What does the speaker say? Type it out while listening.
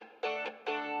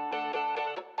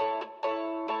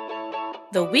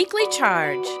The Weekly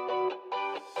Charge,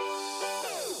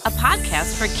 a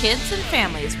podcast for kids and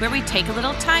families where we take a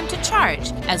little time to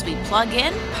charge as we plug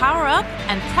in, power up,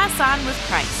 and press on with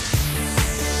Christ.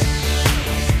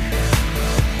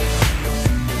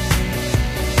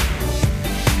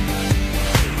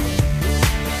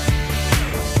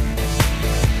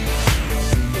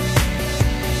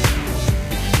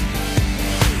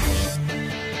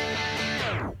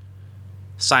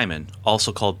 Simon,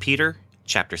 also called Peter,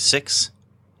 chapter 6,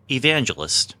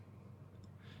 Evangelist.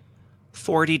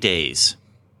 40 days.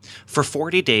 For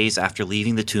 40 days after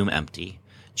leaving the tomb empty,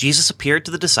 Jesus appeared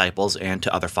to the disciples and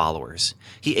to other followers.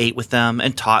 He ate with them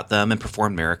and taught them and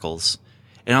performed miracles.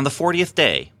 And on the 40th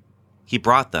day, he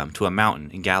brought them to a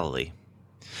mountain in Galilee.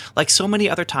 Like so many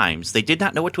other times, they did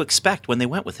not know what to expect when they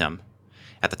went with him.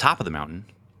 At the top of the mountain,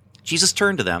 Jesus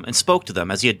turned to them and spoke to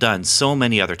them as he had done so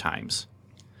many other times.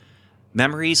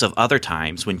 Memories of other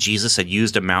times when Jesus had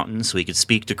used a mountain so he could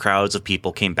speak to crowds of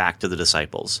people came back to the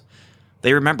disciples.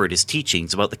 They remembered his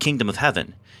teachings about the kingdom of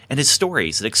heaven and his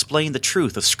stories that explained the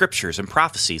truth of scriptures and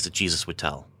prophecies that Jesus would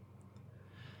tell.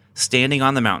 Standing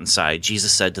on the mountainside,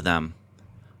 Jesus said to them,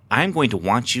 "I am going to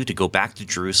want you to go back to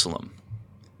Jerusalem.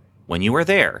 When you are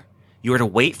there, you are to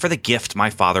wait for the gift my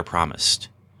Father promised.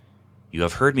 You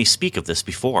have heard me speak of this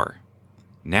before.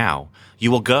 Now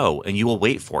you will go and you will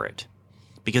wait for it.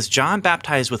 Because John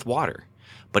baptized with water,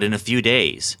 but in a few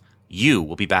days you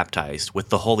will be baptized with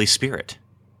the Holy Spirit."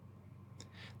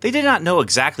 They did not know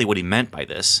exactly what he meant by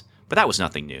this, but that was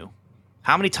nothing new.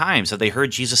 How many times had they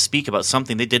heard Jesus speak about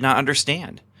something they did not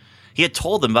understand? He had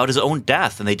told them about his own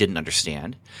death, and they didn't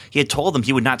understand. He had told them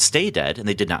he would not stay dead, and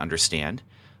they did not understand.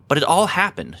 But it all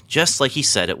happened just like he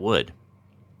said it would.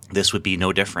 This would be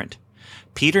no different.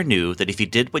 Peter knew that if he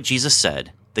did what Jesus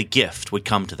said, the gift would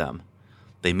come to them.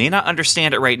 They may not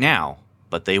understand it right now,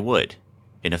 but they would,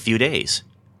 in a few days,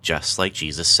 just like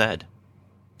Jesus said.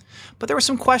 But there were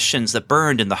some questions that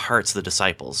burned in the hearts of the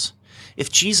disciples.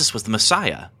 If Jesus was the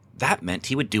Messiah, that meant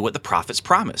he would do what the prophets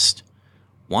promised.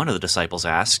 One of the disciples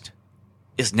asked,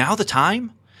 "Is now the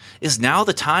time? Is now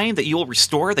the time that you will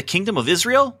restore the kingdom of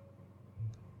Israel?"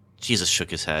 Jesus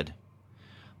shook his head.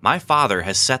 "My Father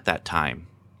has set that time,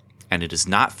 and it is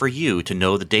not for you to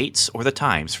know the dates or the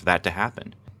times for that to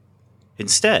happen.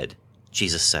 Instead,"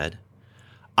 Jesus said,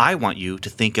 "I want you to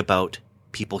think about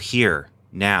people here,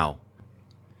 now.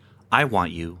 I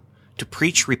want you to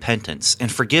preach repentance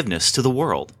and forgiveness to the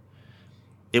world.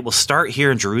 It will start here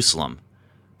in Jerusalem,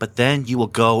 but then you will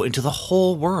go into the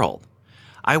whole world.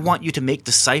 I want you to make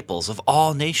disciples of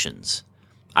all nations.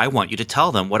 I want you to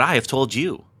tell them what I have told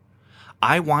you.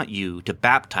 I want you to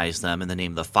baptize them in the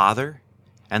name of the Father,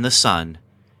 and the Son,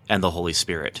 and the Holy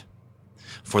Spirit.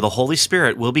 For the Holy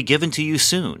Spirit will be given to you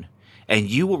soon, and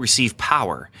you will receive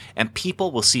power, and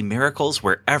people will see miracles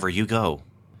wherever you go."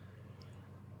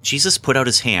 Jesus put out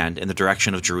his hand in the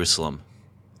direction of Jerusalem.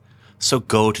 "So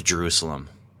go to Jerusalem.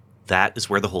 That is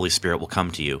where the Holy Spirit will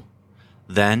come to you.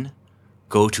 Then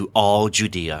go to all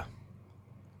Judea.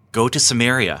 Go to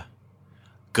Samaria.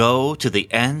 Go to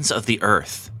the ends of the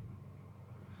earth."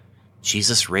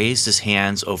 Jesus raised his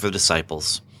hands over the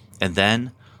disciples, and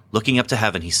then, looking up to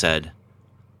heaven, he said,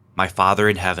 "My Father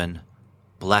in heaven,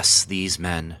 bless these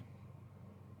men."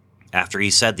 After he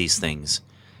said these things,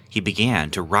 he began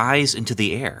to rise into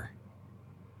the air.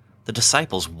 The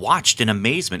disciples watched in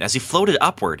amazement as he floated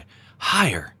upward,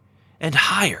 higher and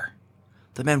higher.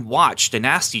 The men watched and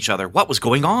asked each other what was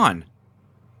going on.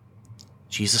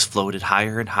 Jesus floated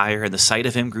higher and higher, and the sight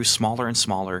of him grew smaller and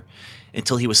smaller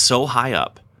until he was so high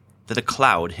up that a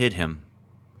cloud hid him.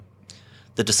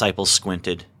 The disciples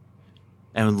squinted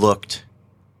and looked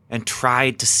and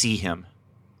tried to see him,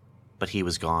 but he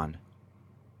was gone.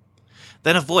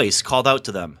 Then a voice called out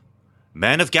to them,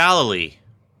 "Men of Galilee!"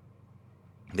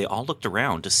 They all looked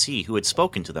around to see who had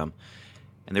spoken to them,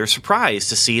 and they were surprised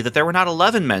to see that there were not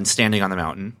 11 men standing on the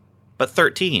mountain, but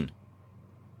 13.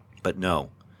 But no,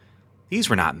 these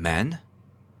were not men.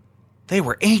 They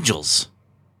were angels.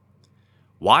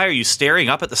 "Why are you staring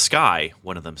up at the sky?"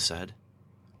 one of them said.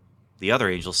 The other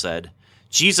angel said,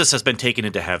 "Jesus has been taken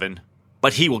into heaven,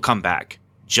 but he will come back,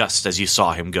 just as you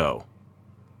saw him go."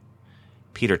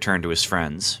 Peter turned to his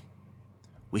friends.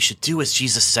 "We should do as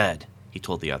Jesus said," he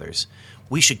told the others.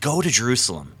 "We should go to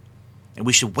Jerusalem, and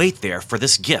we should wait there for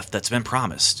this gift that's been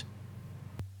promised."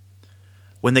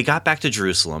 When they got back to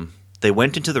Jerusalem, they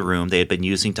went into the room they had been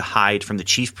using to hide from the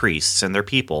chief priests and their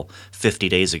people 50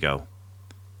 days ago.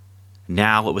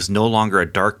 Now it was no longer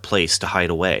a dark place to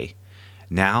hide away.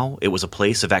 Now it was a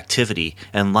place of activity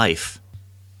and life.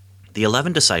 The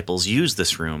 11 disciples used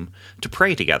this room to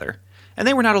pray together, and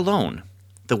they were not alone.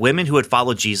 The women who had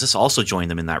followed Jesus also joined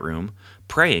them in that room,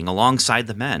 praying alongside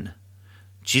the men.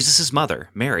 Jesus' mother,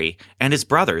 Mary, and his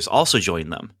brothers also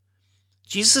joined them.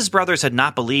 Jesus' brothers had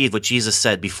not believed what Jesus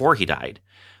said before he died,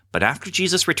 but after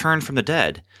Jesus returned from the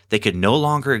dead, they could no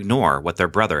longer ignore what their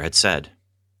brother had said.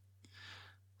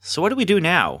 "So what do we do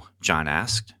now?" John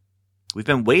asked. "We've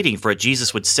been waiting for what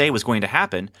Jesus would say was going to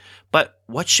happen, but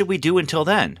what should we do until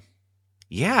then?"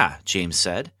 "Yeah," James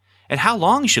said. "And how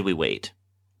long should we wait?"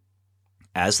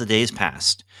 As the days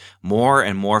passed, more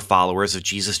and more followers of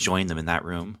Jesus joined them in that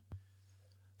room.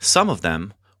 Some of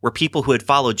them were people who had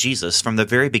followed Jesus from the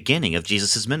very beginning of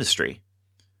Jesus' ministry.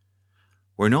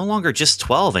 "We're no longer just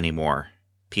 12 anymore,"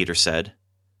 Peter said.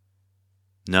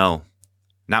 "No,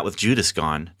 not with Judas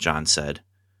gone," John said.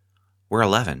 "We're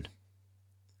 11.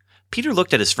 Peter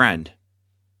looked at his friend.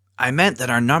 "I meant that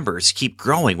our numbers keep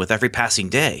growing with every passing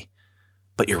day.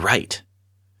 But you're right."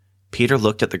 Peter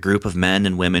looked at the group of men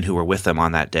and women who were with them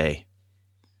on that day.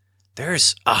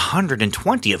 "There's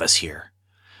 120 of us here.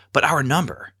 But our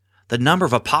number, the number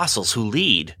of apostles who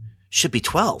lead, should be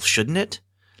 12, shouldn't it?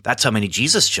 That's how many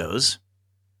Jesus chose."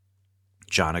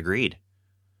 John agreed.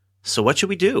 "So what should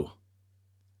we do?"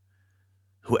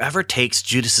 "Whoever takes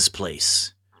Judas's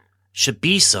place should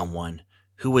be someone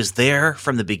who was there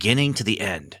from the beginning to the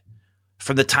end,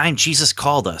 from the time Jesus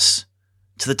called us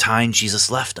to the time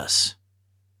Jesus left us."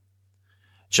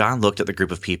 John looked at the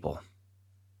group of people.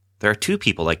 "There are 2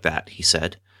 people like that," he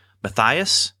said,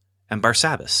 "Matthias and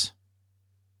Barsabbas."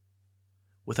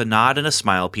 With a nod and a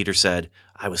smile, Peter said,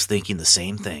 "I was thinking the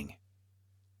same thing."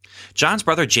 John's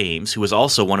brother James, who was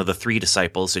also one of the 3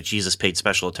 disciples that Jesus paid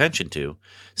special attention to,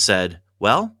 said,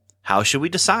 "Well, how should we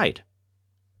decide?"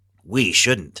 "We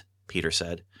shouldn't," Peter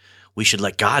said. "We should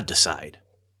let God decide."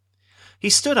 He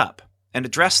stood up and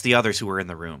addressed the others who were in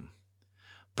the room.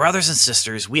 "Brothers and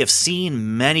sisters, we have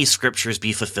seen many scriptures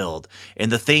be fulfilled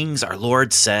in the things our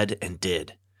Lord said and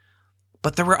did.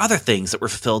 But there were other things that were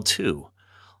fulfilled too,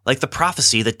 like the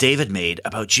prophecy that David made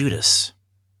about Judas."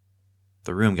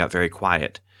 The room got very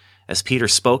quiet as Peter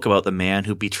spoke about the man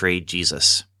who betrayed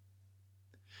Jesus.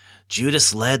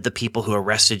 "Judas led the people who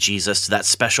arrested Jesus to that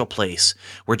special place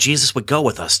where Jesus would go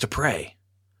with us to pray.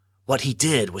 What he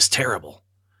did was terrible.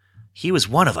 He was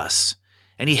one of us,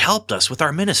 and he helped us with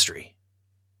our ministry."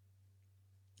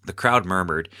 The crowd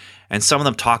murmured, and some of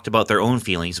them talked about their own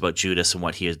feelings about Judas and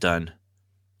what he had done.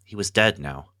 He was dead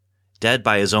now, dead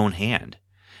by his own hand.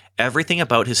 Everything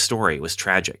about his story was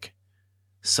tragic.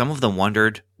 Some of them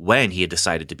wondered when he had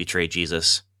decided to betray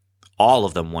Jesus. All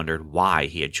of them wondered why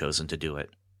he had chosen to do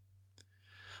it.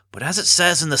 "But as it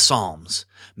says in the Psalms,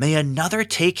 may another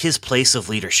take his place of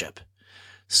leadership.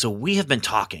 So we have been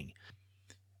talking,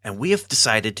 and we have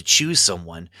decided to choose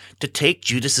someone to take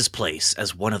Judas's place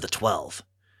as one of the 12.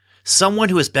 Someone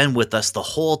who has been with us the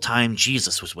whole time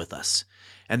Jesus was with us.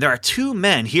 And there are 2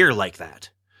 men here like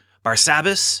that,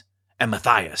 Barsabbas and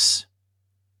Matthias."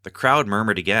 The crowd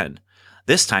murmured again,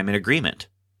 this time in agreement.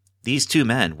 These 2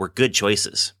 men were good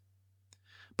choices.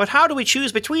 "But how do we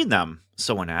choose between them?"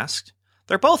 someone asked.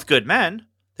 "They're both good men.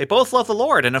 They both love the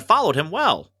Lord and have followed him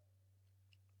well."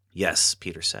 "Yes,"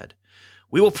 Peter said.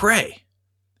 "We will pray,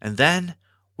 and then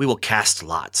we will cast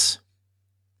lots."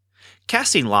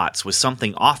 Casting lots was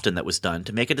something often that was done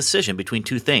to make a decision between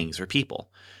 2 things or people.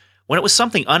 When it was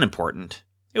something unimportant,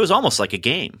 it was almost like a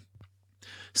game.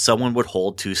 Someone would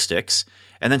hold 2 sticks,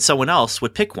 and then someone else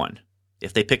would pick one.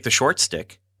 If they picked the short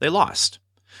stick, they lost.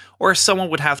 Or someone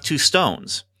would have 2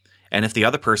 stones, and if the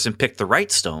other person picked the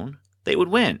right stone, they would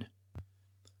win.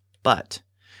 But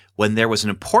when there was an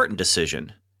important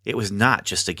decision, it was not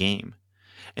just a game.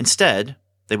 Instead,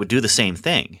 they would do the same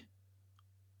thing.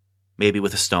 Maybe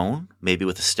with a stone, maybe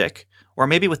with a stick, or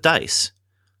maybe with dice.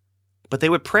 But they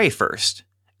would pray first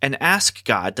and ask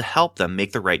God to help them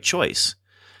make the right choice.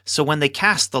 So when they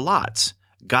cast the lots,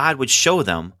 God would show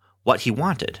them what he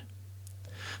wanted.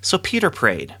 So Peter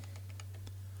prayed,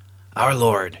 "Our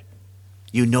Lord,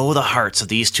 you know the hearts of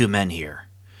these 2 men here.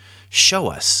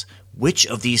 Show us which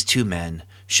of these 2 men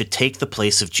should take the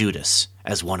place of Judas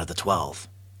as one of the 12.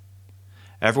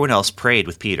 Everyone else prayed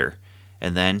with Peter,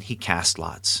 and then he cast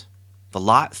lots. The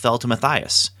lot fell to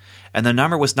Matthias, and the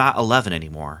number was not 11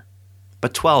 anymore,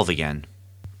 but 12 again.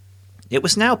 It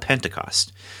was now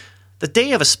Pentecost, the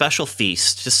day of a special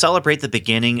feast to celebrate the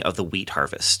beginning of the wheat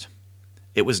harvest.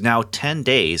 It was now 10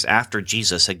 days after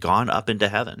Jesus had gone up into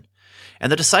heaven, and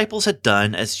the disciples had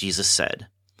done as Jesus said.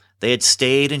 They had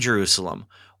stayed in Jerusalem,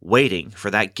 waiting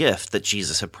for that gift that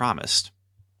Jesus had promised.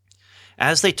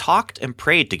 As they talked and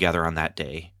prayed together on that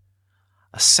day,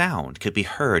 a sound could be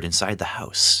heard inside the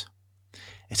house.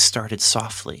 It started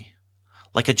softly,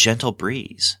 like a gentle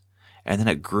breeze, and then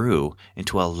it grew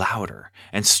into a louder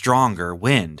and stronger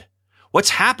wind.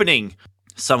 "What's happening?"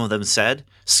 some of them said,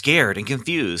 scared and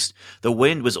confused. The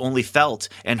wind was only felt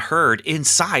and heard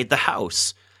inside the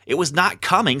house. It was not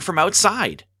coming from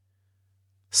outside.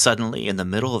 Suddenly, in the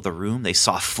middle of the room, they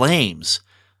saw flames.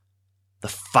 The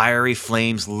fiery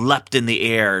flames leapt in the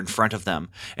air in front of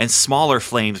them, and smaller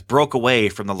flames broke away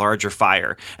from the larger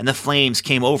fire, and the flames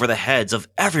came over the heads of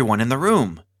everyone in the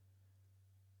room.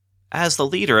 As the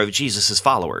leader of Jesus'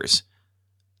 followers,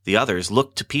 the others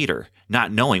looked to Peter,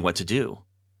 not knowing what to do.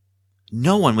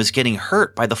 No one was getting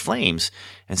hurt by the flames.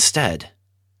 Instead,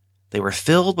 they were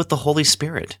filled with the Holy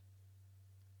Spirit.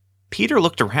 Peter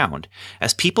looked around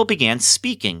as people began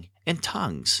speaking in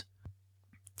tongues.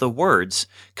 The words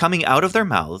coming out of their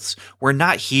mouths were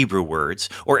not Hebrew words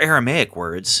or Aramaic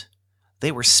words.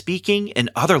 They were speaking in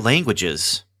other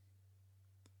languages.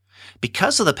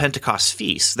 Because of the Pentecost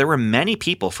feast, there were many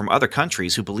people from other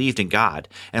countries who believed in God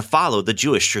and followed the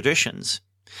Jewish traditions.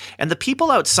 And the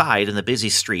people outside in the busy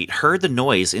street heard the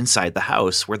noise inside the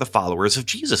house where the followers of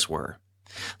Jesus were.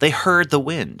 They heard the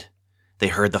wind, they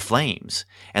heard the flames,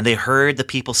 and they heard the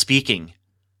people speaking.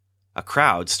 A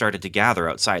crowd started to gather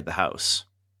outside the house.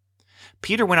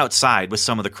 Peter went outside with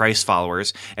some of the Christ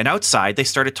followers, and outside they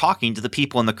started talking to the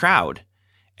people in the crowd.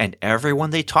 And everyone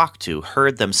they talked to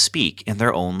heard them speak in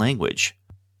their own language.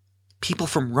 People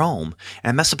from Rome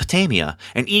and Mesopotamia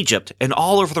and Egypt and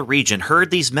all over the region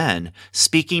heard these men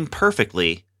speaking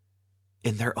perfectly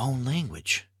in their own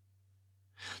language.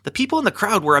 The people in the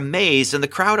crowd were amazed, and the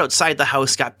crowd outside the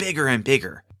house got bigger and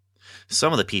bigger.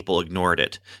 Some of the people ignored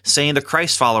it, saying the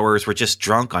Christ followers were just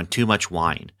drunk on too much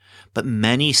wine. But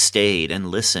many stayed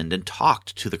and listened and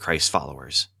talked to the Christ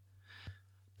followers.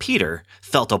 Peter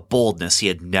felt a boldness he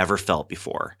had never felt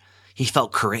before. He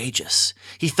felt courageous.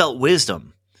 He felt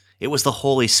wisdom. It was the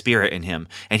Holy Spirit in him,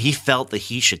 and he felt that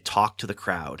he should talk to the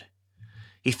crowd.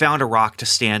 He found a rock to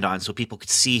stand on so people could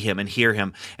see him and hear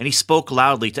him, and he spoke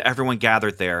loudly to everyone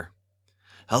gathered there.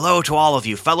 "Hello to all of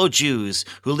you, fellow Jews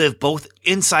who live both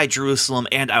inside Jerusalem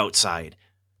and outside.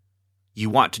 You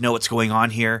want to know what's going on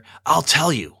here? I'll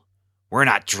tell you. We're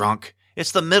not drunk.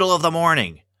 It's the middle of the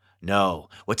morning. No,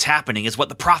 what's happening is what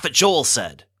the prophet Joel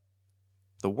said."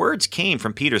 The words came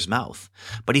from Peter's mouth,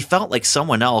 but he felt like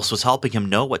someone else was helping him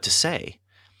know what to say.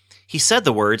 He said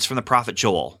the words from the prophet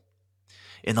Joel.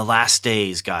 "In the last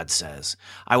days, God says,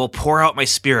 I will pour out my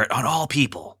spirit on all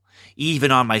people,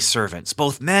 even on my servants,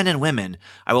 both men and women.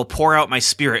 I will pour out my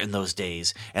spirit in those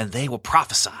days, and they will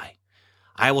prophesy.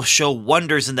 I will show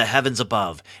wonders in the heavens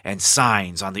above and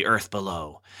signs on the earth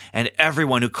below, and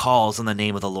everyone who calls on the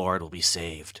name of the Lord will be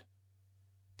saved."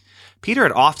 Peter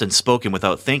had often spoken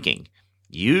without thinking,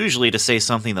 usually to say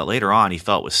something that later on he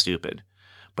felt was stupid.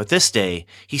 But this day,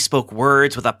 he spoke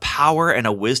words with a power and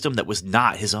a wisdom that was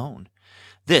not his own.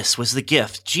 This was the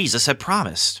gift Jesus had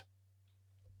promised.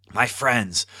 "My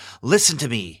friends, listen to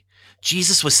me.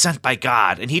 Jesus was sent by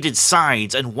God, and he did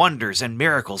signs and wonders and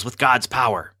miracles with God's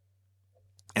power.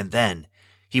 And then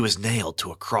he was nailed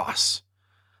to a cross.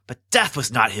 But death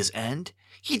was not his end.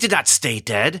 He did not stay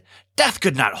dead. Death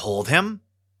could not hold him."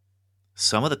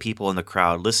 Some of the people in the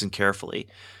crowd listened carefully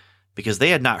because they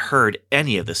had not heard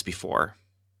any of this before.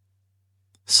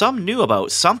 Some knew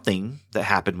about something that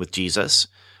happened with Jesus,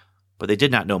 but they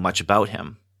did not know much about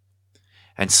him.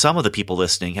 And some of the people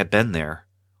listening had been there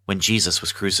when Jesus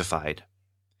was crucified.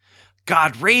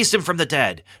 "God raised him from the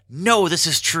dead. No, this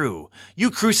is true. You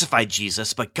crucified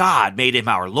Jesus, but God made him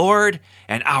our Lord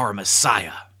and our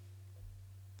Messiah."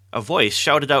 A voice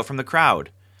shouted out from the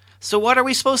crowd, "So what are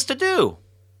we supposed to do?"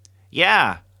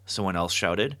 "Yeah," someone else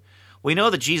shouted. "We know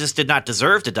that Jesus did not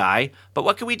deserve to die, but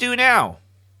what can we do now?"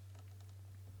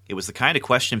 It was the kind of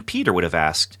question Peter would have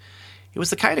asked. It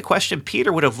was the kind of question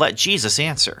Peter would have let Jesus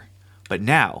answer. But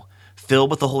now, filled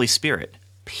with the Holy Spirit,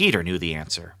 Peter knew the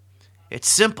answer. It's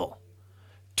simple.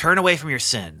 Turn away from your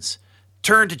sins.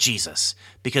 Turn to Jesus,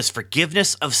 because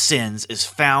forgiveness of sins is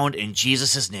found in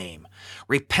Jesus' name.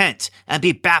 Repent and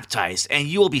be baptized, and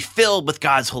you will be filled with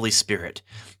God's Holy Spirit.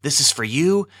 This is for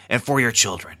you and for your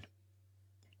children.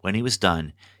 When he was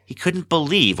done, he couldn't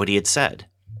believe what he had said.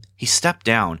 He stepped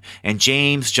down, and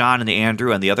James, John, and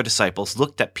Andrew and the other disciples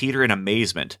looked at Peter in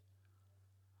amazement.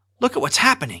 "Look at what's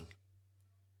happening."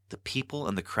 The people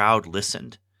in the crowd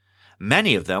listened.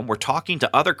 Many of them were talking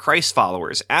to other Christ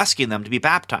followers, asking them to be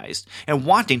baptized and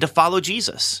wanting to follow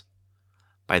Jesus.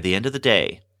 By the end of the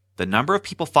day, the number of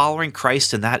people following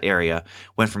Christ in that area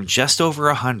went from just over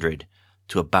 100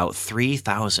 to about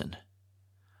 3,000.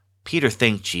 Peter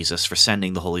thanked Jesus for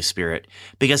sending the Holy Spirit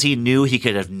because he knew he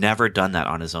could have never done that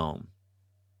on his own.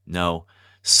 No,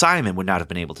 Simon would not have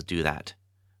been able to do that.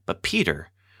 But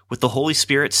Peter, with the Holy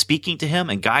Spirit speaking to him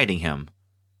and guiding him.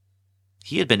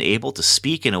 He had been able to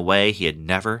speak in a way he had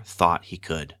never thought he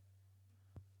could.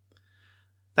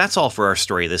 That's all for our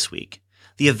story this week.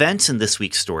 The events in this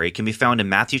week's story can be found in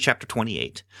Matthew chapter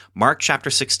 28, Mark chapter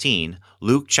 16,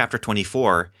 Luke chapter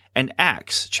 24, and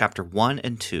Acts chapter 1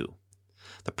 and 2.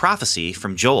 The prophecy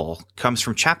from Joel comes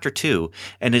from chapter 2,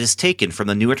 and it is taken from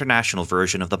the New International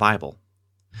Version of the Bible.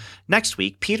 Next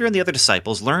week, Peter and the other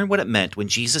disciples learn what it meant when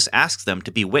Jesus asked them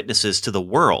to be witnesses to the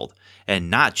world and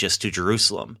not just to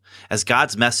Jerusalem, as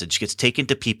God's message gets taken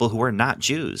to people who are not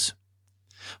Jews.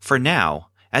 For now,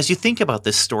 as you think about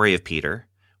this story of Peter,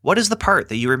 what is the part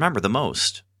that you remember the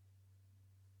most?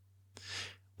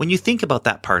 When you think about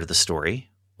that part of the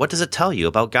story, what does it tell you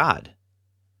about God?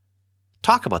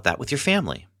 Talk about that with your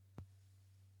family.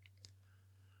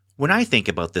 When I think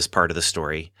about this part of the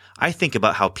story, I think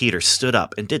about how Peter stood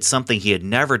up and did something he had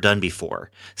never done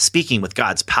before, speaking with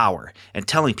God's power and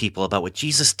telling people about what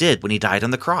Jesus did when he died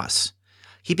on the cross.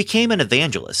 He became an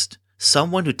evangelist,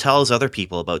 someone who tells other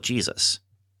people about Jesus.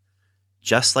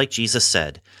 Just like Jesus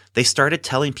said, they started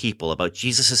telling people about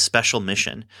Jesus' special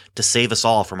mission to save us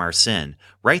all from our sin,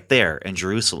 right there in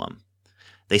Jerusalem.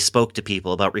 They spoke to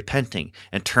people about repenting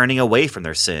and turning away from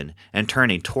their sin and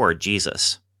turning toward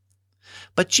Jesus.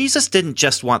 But Jesus didn't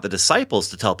just want the disciples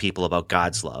to tell people about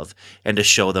God's love and to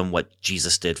show them what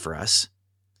Jesus did for us.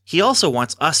 He also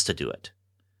wants us to do it.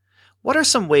 What are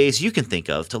some ways you can think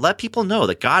of to let people know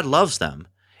that God loves them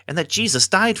and that Jesus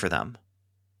died for them?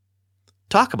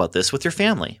 Talk about this with your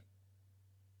family.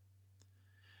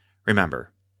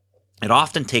 Remember, it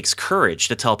often takes courage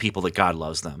to tell people that God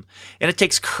loves them, and it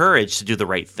takes courage to do the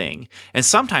right thing, and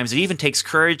sometimes it even takes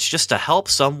courage just to help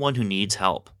someone who needs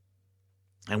help.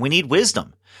 And we need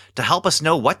wisdom to help us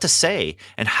know what to say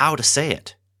and how to say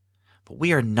it. But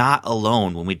we are not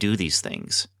alone when we do these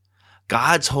things.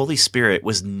 God's Holy Spirit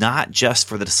was not just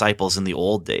for the disciples in the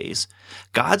old days.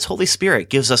 God's Holy Spirit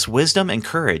gives us wisdom and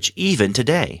courage even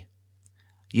today.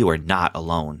 You are not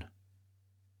alone.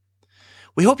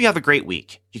 We hope you have a great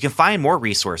week. You can find more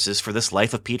resources for this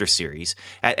Life of Peter series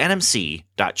at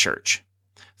nmc.church.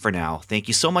 For now, thank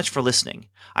you so much for listening.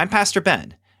 I'm Pastor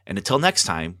Ben, and until next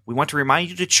time, we want to remind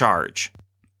you to charge.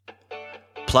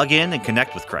 Plug in and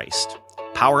connect with Christ.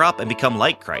 Power up and become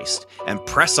like Christ, and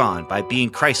press on by being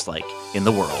Christ-like in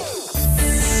the world.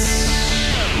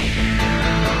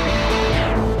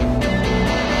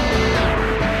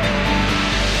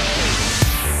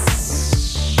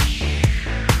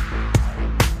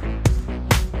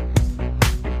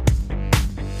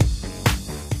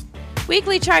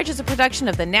 Weekly Charge is a production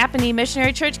of the Napanee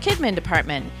Missionary Church Kidman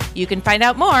Department. You can find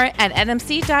out more at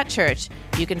nmc.church.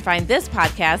 You can find this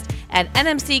podcast at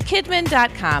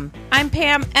nmckidman.com. I'm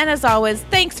Pam, and as always,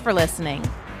 thanks for listening.